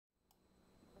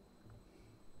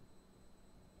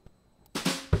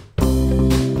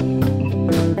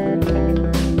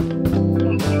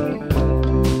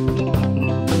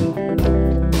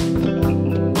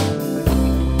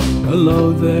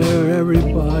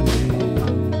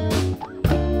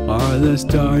the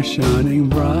stars shining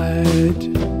bright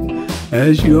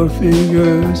as your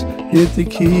fingers hit the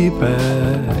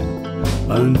keypad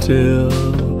until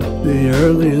the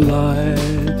early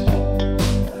light.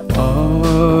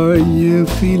 Are you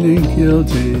feeling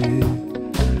guilty?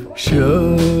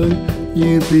 Should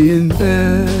you be in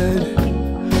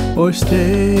bed or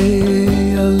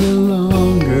stay a little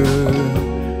longer?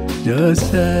 Just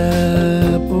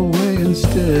step away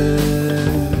instead.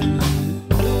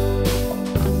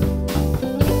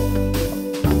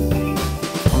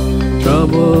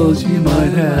 Troubles you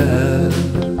might have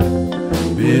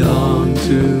belong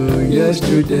to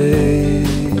yesterday.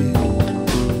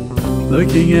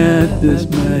 Looking at this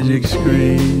magic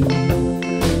screen,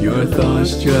 your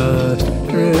thoughts just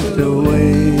drift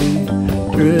away,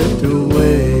 drift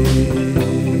away.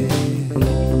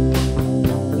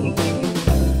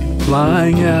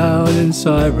 Flying out in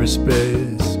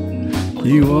cyberspace,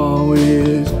 you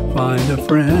always find a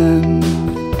friend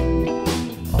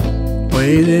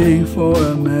waiting for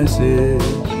a message,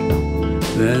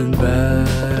 then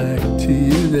back to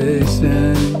you they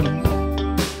send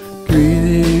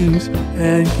greetings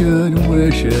and good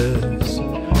wishes,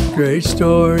 great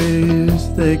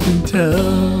stories they can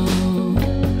tell.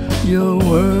 Your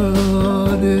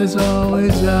world is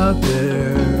always out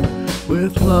there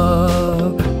with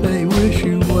love, they wish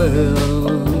you well.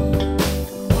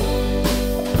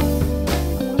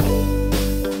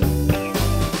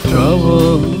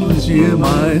 Troubles you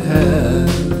might have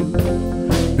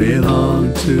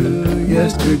belong to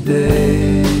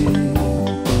yesterday.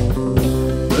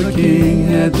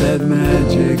 Looking at that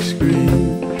magic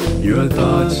screen, your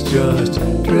thoughts just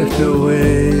drift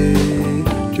away,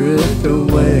 drift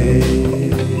away.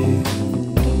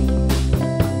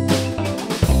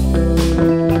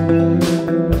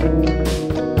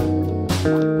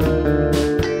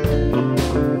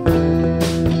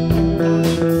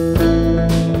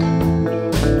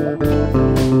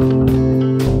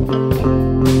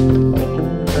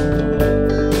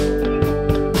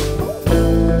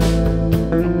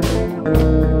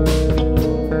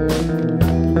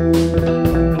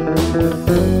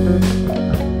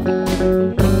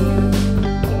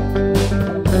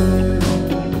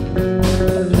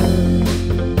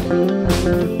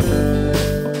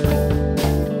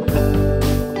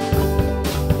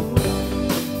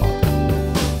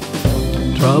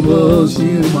 Troubles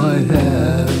you might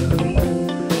have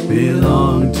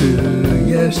belong to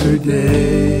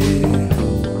yesterday.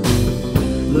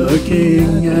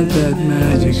 Looking at that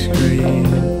magic screen,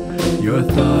 your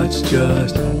thoughts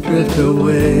just drift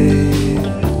away,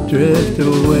 drift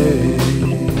away.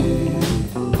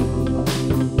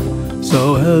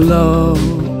 So hello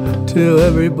to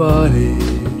everybody.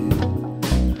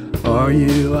 Are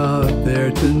you out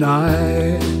there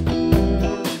tonight?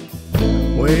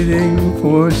 Waiting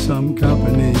for some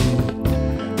company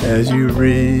as you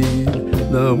read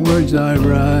the words I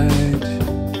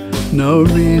write. No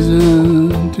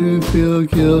reason to feel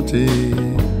guilty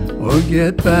or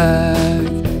get back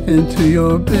into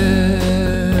your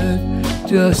bed.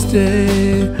 Just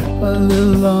stay a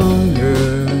little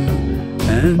longer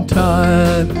and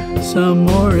type some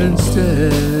more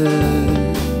instead.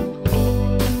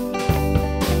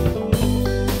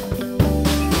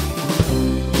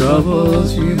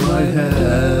 Troubles you might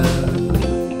have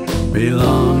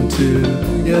belong to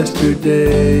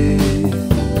yesterday.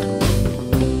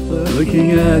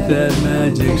 Looking at that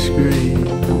magic screen,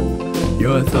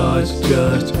 your thoughts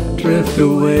just drift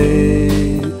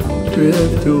away,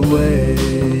 drift away.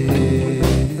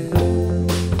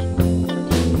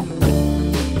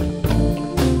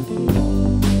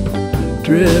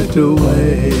 Drift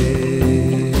away.